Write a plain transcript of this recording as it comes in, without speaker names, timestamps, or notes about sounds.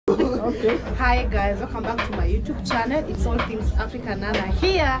Okay. Hi guys, welcome back to my YouTube channel. It's all things Africa Nana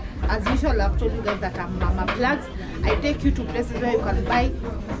here. As usual, I've told you guys that I'm Mama Plugs. I take you to places where you can buy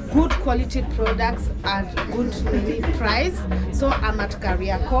good quality products at good price. So I'm at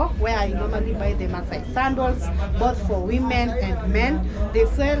Kariokor, where I normally buy the Maasai sandals, both for women and men. They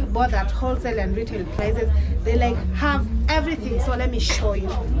sell both at wholesale and retail prices. They like have everything. So let me show you.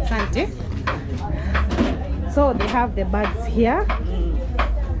 Sante. So they have the bags here.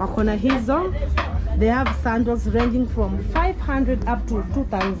 Makona hizo. They have sandals ranging from 500 up to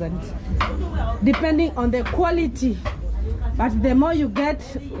 2,000, depending on the quality. But the more you get,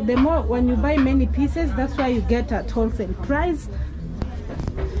 the more when you buy many pieces, that's why you get at wholesale price.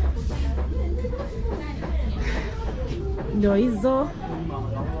 Ndio hizo.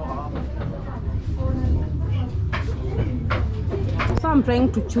 So I'm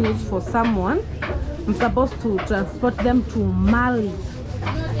trying to choose for someone. I'm supposed to transport them to Mali.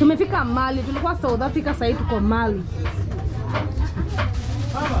 Tumefika Mali, tulikuwa South Africa, sasa tuko Mali.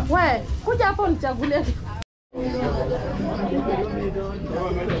 We, kuja hapo nichagulie.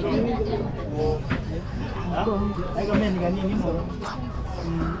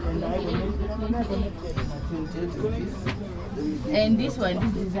 And this one,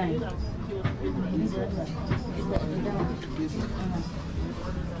 this design.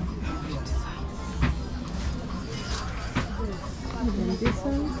 And then this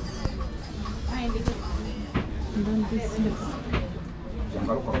one. And then this one.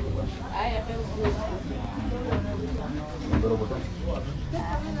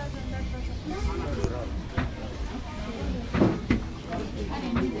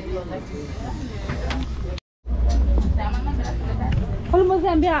 Almost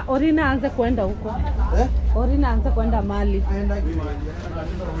ambia Orina anze kwenda huko. Orina anze kwenda Mali.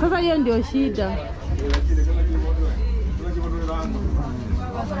 Sasa hiyo ndio shida.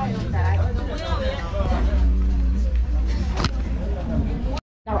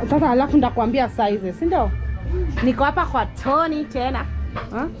 Sasa alafu ndakwambia sizes, si ndio? Niko hapa kwa Tony tena.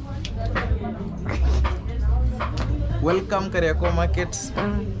 Welcome Kariokor Market.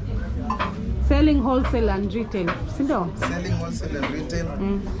 Selling wholesale and retail, si ndio? Selling wholesale and retail.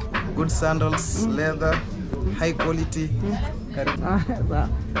 Good sandals, leather, high quality.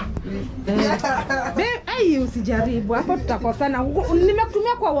 Hey, usijaribu hapo tutakosana.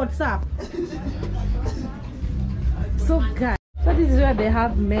 Nimekutumia kwa WhatsApp. So guys, so this is where they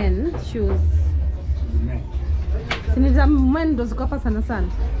have men shoes. Siniza men ndo ziko hapa sana sana.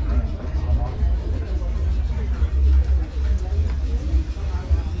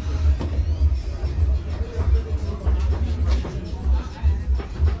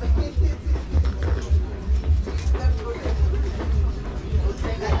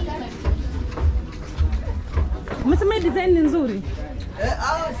 Umesema design ni nzuri?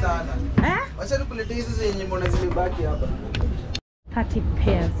 Sana. Wacha nikulete hizi zenye mbona zimebaki hapa. 30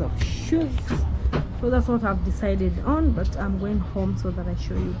 pairs of shoes. So that's what I've decided on, but I'm going home so that I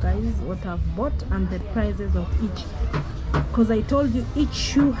show you guys what I've bought and the prices of each, because I told you each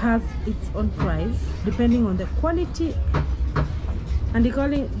shoe has its own price depending on the quality and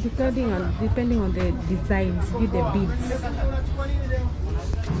depending on the designs, with the beads.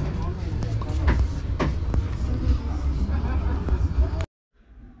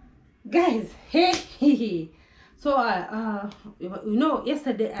 Guys, hey. So you know,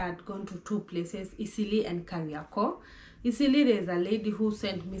 yesterday I had gone to two places, Isili and Kariokor. Isili, there's a lady who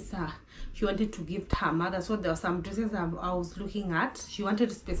sent me she wanted to gift her mother, so there were some dresses I was looking at. She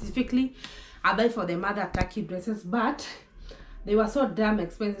wanted specifically I buy for the mother Turkey dresses, but they were so damn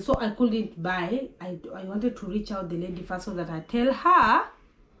expensive, so I couldn't buy. I wanted to reach out the lady first so that I tell her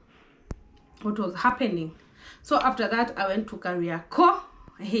what was happening. So after that I went to Kariokor.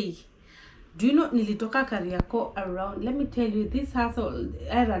 Hey, do you know nilitoka Kariokor around, let me tell you, this hustle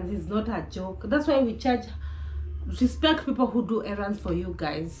errands is not a joke. That's why we charge, respect people who do errands for you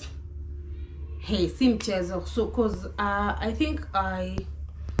guys. Hey, sim mchezo. So cause I think I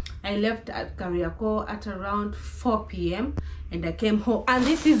left at Kariokor at around 4 p.m. and I came home, and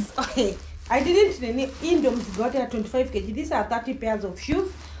this is okay, I didn't Indoms got at 25 kg. These are 30 pairs of shoes.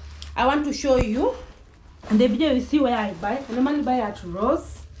 I want to show you, and the video you see where I buy. I normally buy at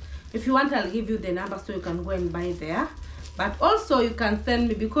Rose. If you want, I'll give you the number so you can go and buy there. But also you can send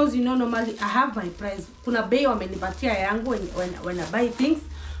me, because you know normally I have my price. Kuna bei wamenipatia yangu when I buy things,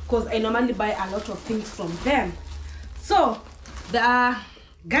 because I normally buy a lot of things from them. So the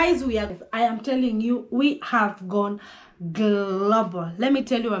guys, I am telling you, we have gone global. Let me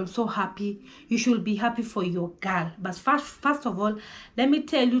tell you, I'm so happy. You should be happy for your girl. But first of all, let me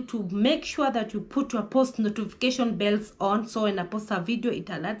tell you to make sure that you put your post notification bells on, so when I post a video it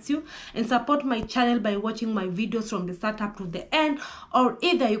alerts you, and support my channel by watching my videos from the start up to the end, or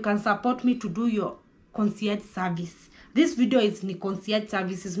either you can support me to do your concierge service. This video is the concierge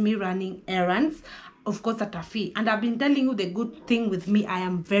service, is me running errands, of course at a fee. And I've been telling you the good thing with me, I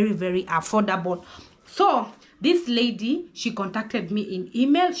am very, very affordable. So this lady, she contacted me in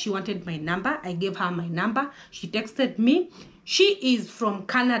email. She wanted my number. I gave her my number. She texted me. She is from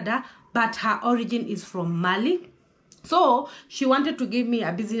Canada, but her origin is from Mali. So she wanted to give me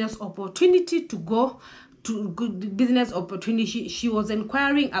a business opportunity to go to good business opportunity. She was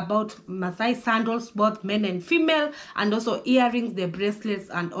inquiring about Maasai sandals, both men and female, and also earrings, the bracelets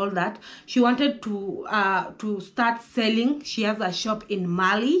and all that. She wanted to start selling. She has a shop in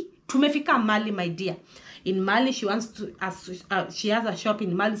Mali. Tumefika Mali, my dear. In Mali, she wants to, she has a shop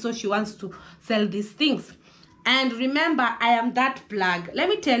in Mali, so she wants to sell these things. And remember, I am that plug. Let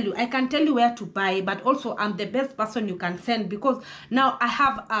me tell you, I can tell you where to buy, but also I'm the best person you can send, because now I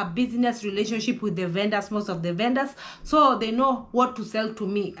have a business relationship with the vendors, most of the vendors, so they know what to sell to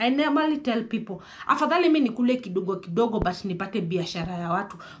me. I normally tell people, afadhali mimi nikule kidogo kidogo but nipate biashara ya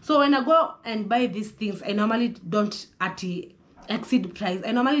watu. So when I go and buy these things, I normally don't exceed price.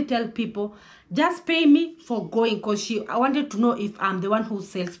 I normally tell people, just pay me for going, because I wanted to know if I'm the one who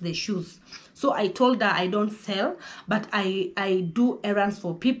sells the shoes. So I told her I don't sell, but I do errands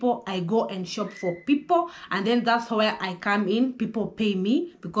for people. I go and shop for people, and then that's where I come in. People pay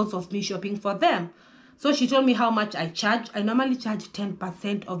me because of me shopping for them. So she told me how much I charge. I normally charge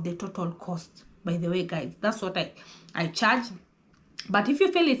 10% of the total cost, by the way, guys. That's what I charge. But if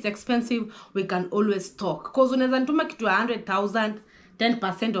you feel it's expensive, we can always talk. Because when I make it to 100,000,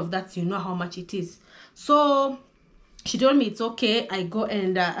 10% of that, you know how much it is. So she told me it's okay. I go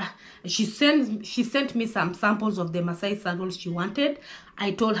and she sent me some samples of the Maasai sandals she wanted.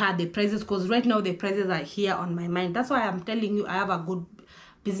 I told her the prices, because right now the prices are here on my mind. That's why I'm telling you I have a good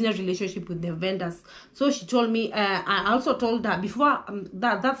business relationship with the vendors. So she told me, I also told her before,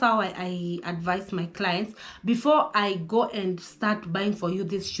 that's how I advise my clients, before I go and start buying for you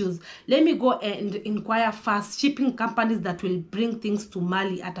these shoes, let me go and inquire first shipping companies that will bring things to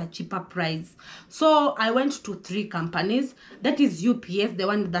Mali at a cheaper price. So I went to 3 companies. That is UPS, the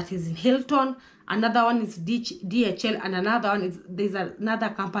one that is in Hilton, another one is DHL, and another one is, there's another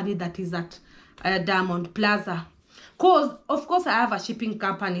company that is at Diamond Plaza. Cause of course I have a shipping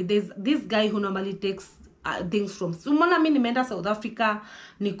company. There's this guy who normally takes things from Sumona, nimeenda South Africa,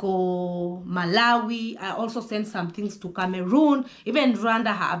 niko Malawi. I also send some things to Cameroon, even Rwanda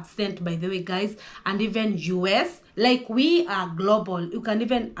I have sent, by the way, guys, and even US. Like, we are global. You can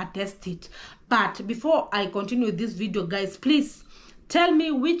even attest it. But before I continue this video, guys, please tell me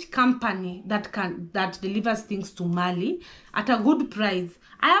which company that delivers things to Mali at a good price.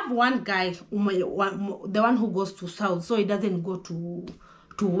 I have one guy, the one who goes to south, so he doesn't go to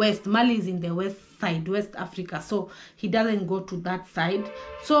west. Mali is in the west side, West Africa, so he doesn't go to that side.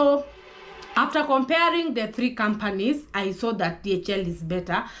 So after comparing the 3 companies, I saw that DHL is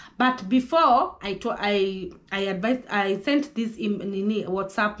better. But before I sent this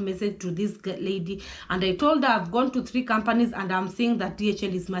WhatsApp message to this lady, and I told her I've gone to 3 companies and I'm seeing that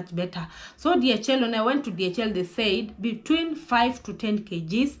DHL is much better. So DHL, when I went to DHL, they said between 5 to 10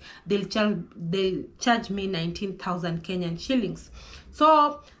 kgs, they'll charge me 19,000 Kenyan shillings.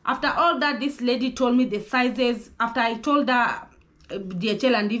 So after all that, this lady told me the sizes. After I told her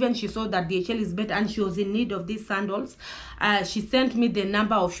DHL, and even she saw that DHL is better and she was in need of these sandals, she sent me the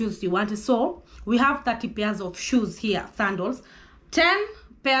number of shoes she wanted. So we have 30 pairs of shoes here, sandals, 10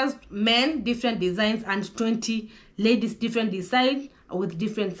 pairs men, different designs, and 20 ladies, different design with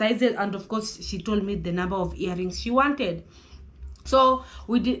different sizes. And of course she told me the number of earrings she wanted. So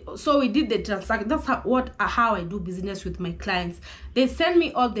we did the transaction. That's how I do business with my clients. They send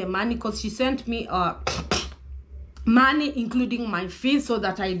me all the money, because she sent me money including my fees, so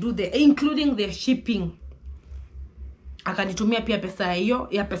that I do including the shipping. Akanitumia pia pesa hiyo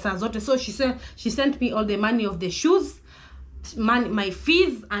ya pesa zote. So she sent me all the money of the shoes, my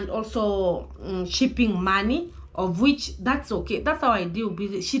fees, and also shipping money, of which that's okay. That's how I deal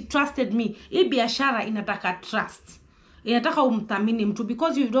business. She trusted me. Hii biashara inataka trust. Inataka umthamini mtu,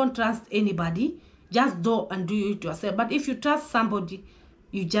 because you don't trust anybody, just go and do it yourself. But if you trust somebody,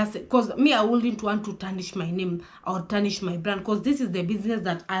 you just, because me, I wouldn't want to tarnish my name or tarnish my brand, because this is the business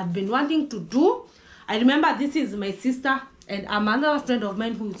that I've been wanting to do. I remember this is my sister and another friend of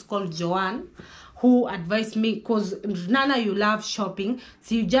mine who is called Joanne, who advised me, because Nana, you love shopping,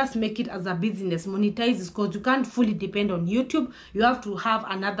 so you just make it as a business, monetize this, because you can't fully depend on YouTube. You have to have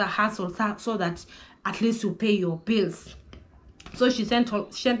another hustle so that at least you pay your bills. So she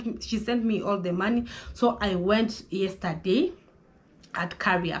sent me all the money. So I went yesterday at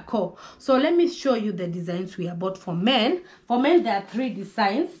Kariokor. So let me show you the designs we bought for men. For men, there are 3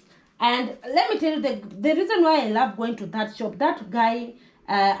 designs. And let me tell you the reason why I love going to that shop. That guy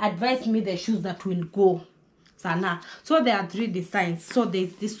advised me the shoes that will go. Sana. So there are 3 designs. So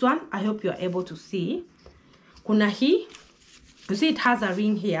there's this one. I hope you're able to see. Kuna hii. You see it has a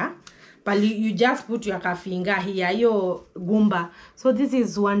ring here. But you just put your finger here, your gumba. So this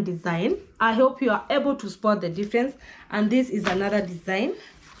is one design. I hope you are able to spot the difference. And this is another design,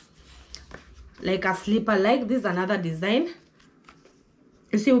 like a slipper. Like this, another design.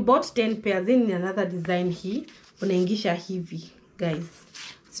 You see, we bought 10 pairs in another design here. Unaingisha hivi, guys.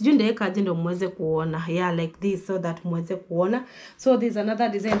 Sijui ndeweka aje ndo mweze kuona. Yeah, like this, so that mweze kuona. So there's another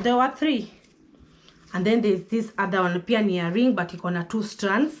design. There were 3. And then there's this other one. Pia ni a ring, but iko na 2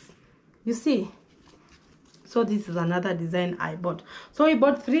 strands. You see? So this is another design I bought. So we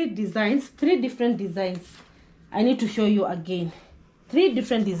bought 3 designs, 3 different designs. I need to show you again. 3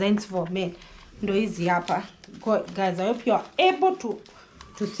 different designs for men. Ndo hizi hapa. Guys, I hope you are able to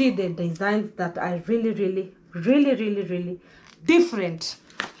see the designs that are really different.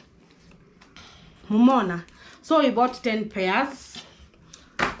 Mumona. So we bought 10 pairs.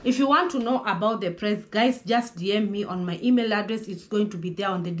 If you want to know about the price, guys, just DM me on my email address. It's going to be there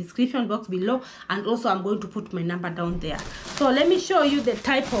on the description box below, and also I'm going to put my number down there. So let me show you the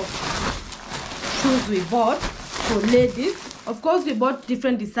type of shoes we bought for ladies. Of course, we bought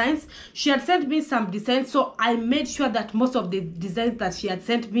different designs. She had sent me some designs, so I made sure that most of the designs that she had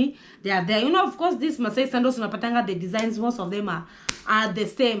sent me, they are there. You know, of course, these Maasai sandals unapatanga, the designs, most of them are the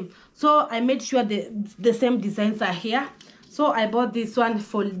same. So I made sure the same designs are here. So I bought this one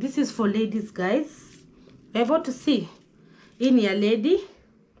this is for ladies, guys. You're able to see in your lady.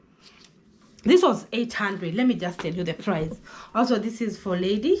 This was 800. Let me just tell you the price. Also, this is for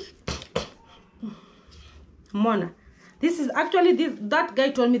lady. Mona. This is actually that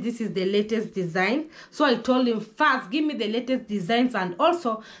guy told me this is the latest design. So I told him, first give me the latest designs, and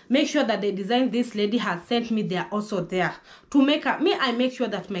also make sure that the design this lady has sent me, they are also there. To make I make sure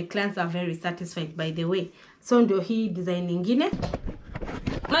that my clients are very satisfied, by the way. So ndio hii design nyingine.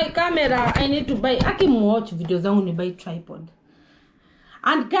 My camera, I need to buy. Watch videos zangu ni buy tripod.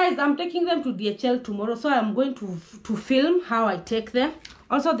 And guys, I'm taking them to DHL tomorrow, so I'm going to film how I take them.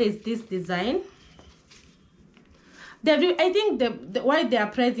 Also, there's this design. I think why they are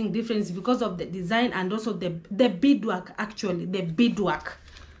pricing difference is because of the design, and also the beadwork. Actually, the beadwork.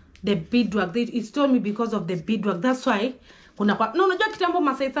 It's told me because of the beadwork. That's why kuna kwa no unajua kitambo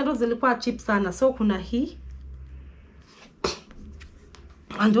Maasai sandals zilikuwa cheap sana. So kuna hii.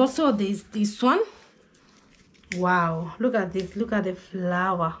 And also there's this one. Wow, look at this. Look at the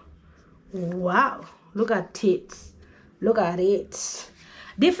flower. Wow, look at it. Look at it.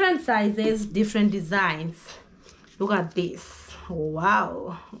 Different sizes, different designs. Look at this.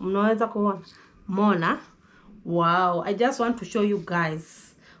 Wow. Mnaweza kuona? Mona. Wow. I just want to show you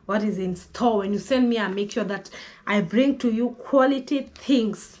guys what is in store. When you send me, I make sure that I bring to you quality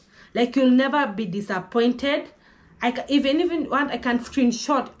things. Like, you'll never be disappointed. Even want, I can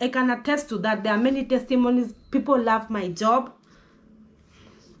screenshot. I can attest to that. There are many testimonies. People love my job.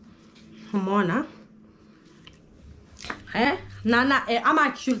 Mona. Nana,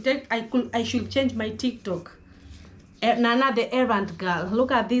 I should change my TikTok. Nana the errand girl.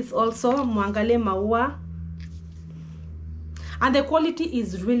 Look at this also. Mwangale maua. And the quality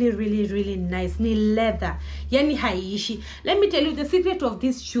is really nice. Ni leather. Yani haiishi. Let me tell you the secret of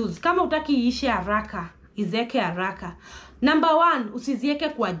these shoes. Kama utaki iishi haraka, izeke haraka. Number 1, usizieke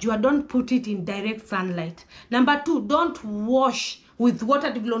kwa jua. Don't put it in direct sunlight. Number 2, don't wash with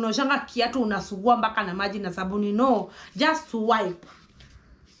water. Tivlonoshanga kiatu unasugua mpaka na maji na sabuni. No, just wipe.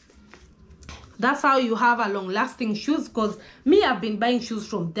 That's how you have a long-lasting shoes. Because me, I've been buying shoes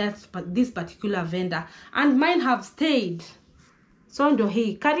from this particular vendor, and mine have stayed. So ndo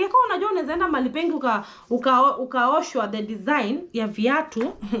hii Kariokor, unajua unaenda malipengi ukaoshwa the design ya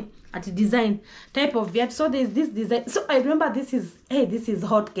viatu at design type of viatu. So there's this design. So I remember this is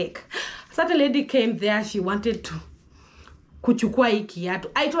hot cake. Such a lady came there, she wanted to kuchukua hii kiatu.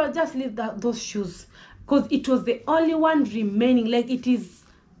 I told her, just leave those shoes, because it was the only one remaining. Like, it is,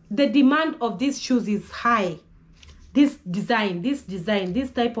 the demand of these shoes is high. This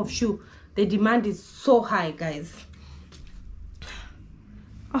type of shoe, the demand is so high, guys.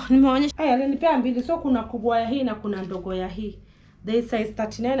 Oh, nimeonyesha. Haya, alinipea mbili. So kuna kubwa ya hii na kuna ndogo ya hii. There is size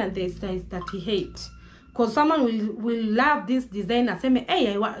 39 and there is size 38. Because someone will love this design and say,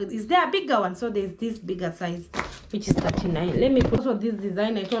 hey, is there a bigger one? So there's this bigger size, which is 39. Let me put also this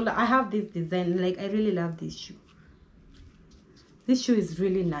design. I told her I have this design. Like, I really love this shoe. This shoe is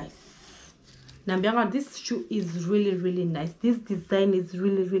really nice. Nambianga, this shoe is really, really nice. This design is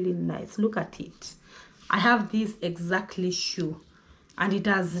really, really nice. Look at it. I have this exactly shoe. And it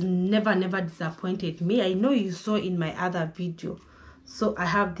has never disappointed me. I know you saw in my other video. So I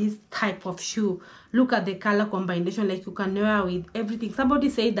have this type of shoe. Look at the color combination. Like, you can wear with everything. Somebody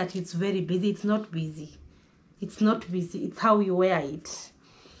said that it's very busy. It's not busy. It's not busy. It's how you wear it.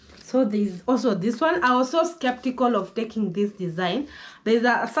 So there's also this one. I was so skeptical of taking this design. There's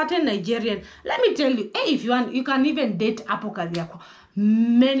a certain Nigerian. Let me tell you, hey, if you want, you can even date Apo Kariokor.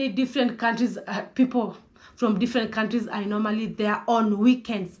 Many different countries, people from different countries are normally there on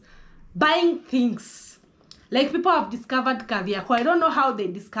weekends buying things. Like, people have discovered Kariokor. I don't know how they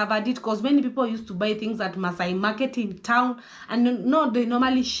discovered it, because many people used to buy things at Maasai Market in town, and no, they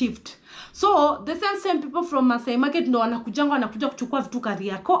normally shift. So the same people from Maasai Market no wanakuja kuchukua vitu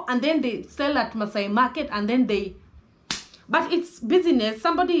Kariokor, and then they sell at Maasai Market, and then they, but it's business.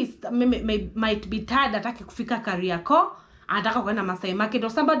 Somebody is, might be tired ataki kufika Kariokor, anataka kwenda Maasai Market, or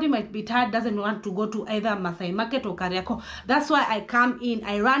somebody might be tired, doesn't want to go to either Maasai Market or Kariokor. That's why I come in.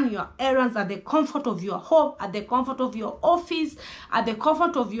 I run your errands at the comfort of your home, at the comfort of your office, at the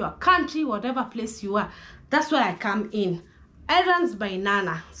comfort of your country, whatever place you are. That's why I come in. Errands by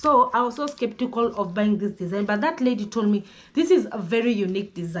Nana. So I was so skeptical of buying this design, but that lady told me this is a very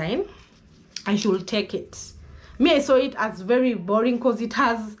unique design. I should take it. Me, I saw it as very boring because it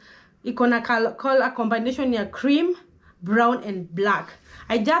has icona color combination here, cream, brown and black.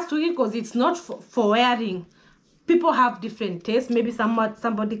 I just took it because it's not for wearing. People have different tastes. Maybe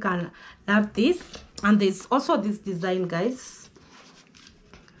somebody can love this. And there's also this design, guys.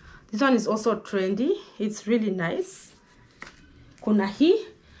 This one is also trendy. It's really nice. Kuna hii.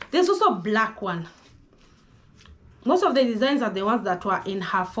 There's also a black one. Most of the designs are the ones that were in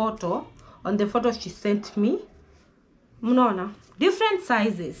her photo. On the photo she sent me. Mnaona? Different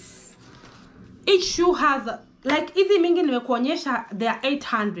sizes. Each shoe has like hizi mingi nimekuonyesha, they are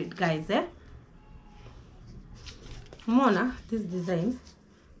 800, guys, eh? Mona, this design.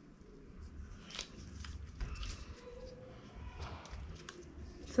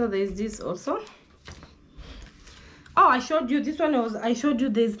 So there's this also. Oh, I showed you this one. I showed you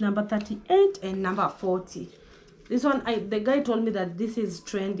this number 38 and number 40. This one, the guy told me that this is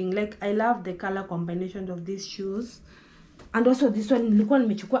trending. Like, I love the color combination of these shoes. And also this one,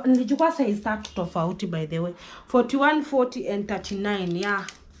 nilichukua size tatu tofauti, by the way. 41, 40 and 39. Yeah.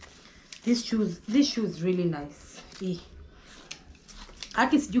 This shoe is really nice.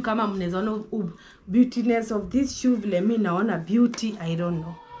 Aki siju kama mnezono beautiness of this shoe vile mi naona beauty, I don't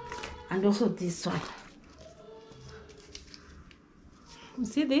know. And also this one. You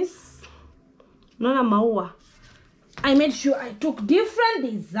see this? Nona maua. I made sure I took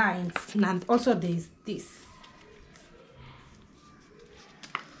different designs. And also there's this.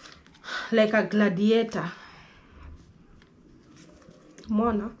 Like a gladiator.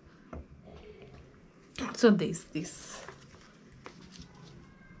 Mona. So there's this.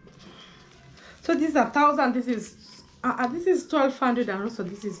 So this is 1,000. This is 1,200, and also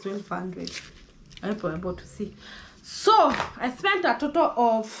this is 1,200. I hope you're able to see. So I spent a total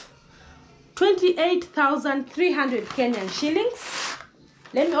of 28,300 Kenyan shillings.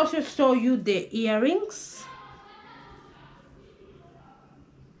 Let me also show you the earrings.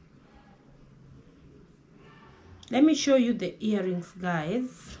 Let me show you the earrings,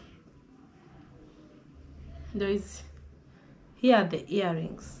 guys. Here are the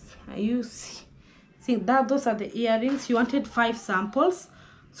earrings. You see that those are the earrings. You wanted 5 samples.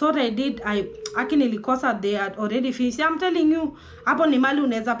 So what I did, nilikosa, they had already finished. I'm telling you, hapo ni mali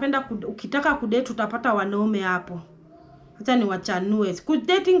unaweza penda ukitaka kudate utapata wanaume hapo. Acha ni wachanue.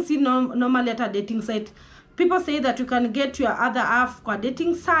 Dating si normally at a dating site. People say that you can get your other half kwa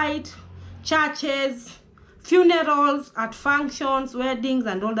dating site, churches, funerals, at functions, weddings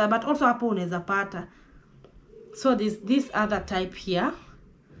and all that, but also hapo unaweza pata. So this other type here.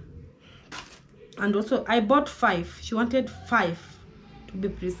 And also I bought 5. She wanted 5 to be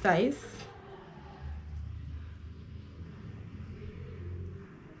precise.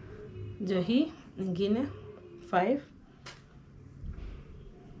 Johi ingine 5.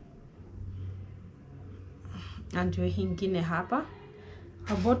 And johi ingine hapa.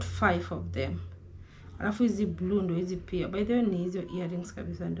 I bought 5 of them. Alafu hizi blue ndo hizi pia. By the way ni hizo earrings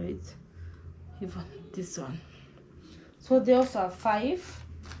kabisa ndo hizi. Even this one. So they also have 5.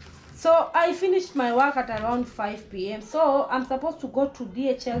 So I finished my work at around 5 p.m. So I'm supposed to go to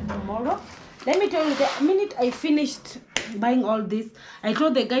DHL tomorrow. Let me tell you, the minute I finished buying all this, I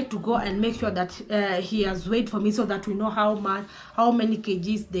told the guy to go and make sure that he has weighed for me so that we know how many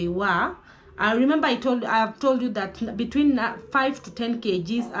kgs they were. I remember I've told you that between 5 to 10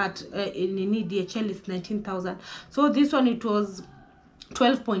 kgs at in DHL is 19,000. So this one, it was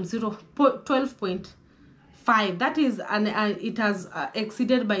 12.5. That is, and it has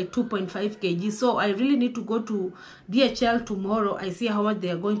exceeded by 2.5 kg. So I really need to go to DHL tomorrow. I see how much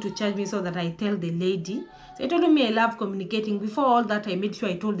they are going to charge me so that I tell the lady. So I told me I love communicating. Before all that, I made sure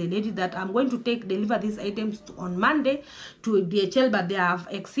I told the lady that I'm going to deliver these items on Monday to DHL, but they have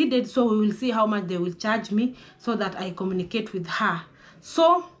exceeded. So we will see how much they will charge me so that I communicate with her.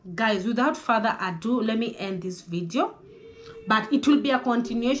 So guys, without further ado, let me end this video. But it will be a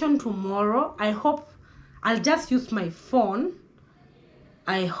continuation tomorrow. I hope I'll just use my phone.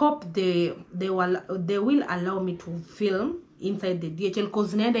 I hope they will allow me to film inside the DHL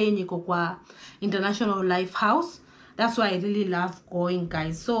because naenda yenye kwa International Life House. That's why I really love going,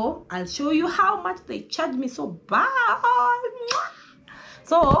 guys. So I'll show you how much they charge me. So bye.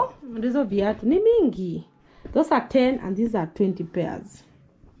 So ndizo viatu ni mingi. Those are 10 and these are 20 pairs.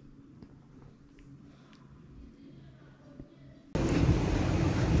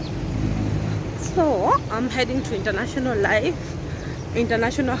 So I'm heading to International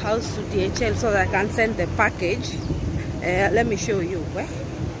House to DHL so that I can send the package. Let me show you.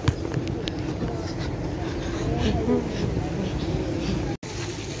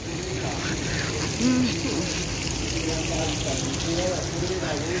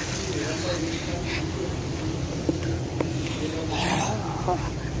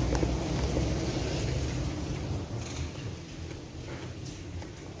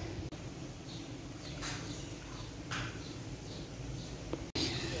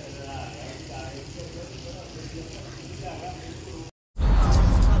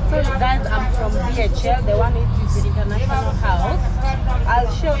 Guys, I'm from DHL, the one which is the International House.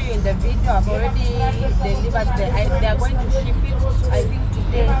 I'll show you in the video. I've already delivered the item. They are going to ship it, I think,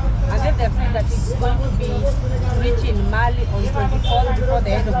 today. And then they've said that it's going to be reaching Mali on 24th before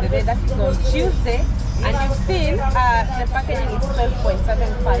the end of the day. That is on Tuesday. And you've seen the packaging is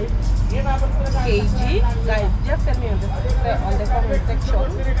 12.75 kg. Guys, just tell me on the comment section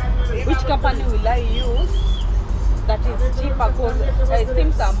which company will I use that is cheaper, because it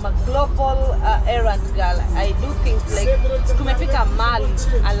seems I'm a global errand girl. I do things like tumefika Mali,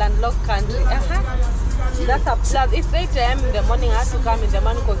 a landlocked country. That's a plus. It's 8 AM in the morning. I had to come in the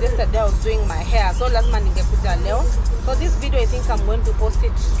morning because yesterday I was doing my hair. So last man ningekuja leo. So this video, I think I'm going to post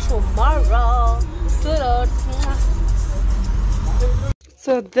it tomorrow.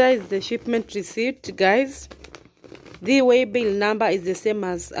 So there is the shipment receipt, guys. The waybill number is the same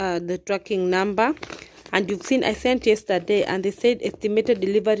as the tracking number. And you've seen I sent yesterday and they said estimated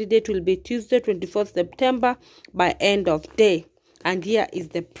delivery date will be Tuesday 24th September by end of day. And here is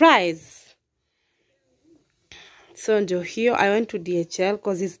the price. So here I went to DHL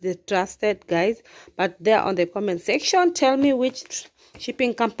because it's the trusted, guys. But there on the comment section, tell me which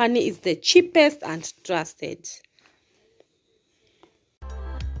shipping company is the cheapest and trusted.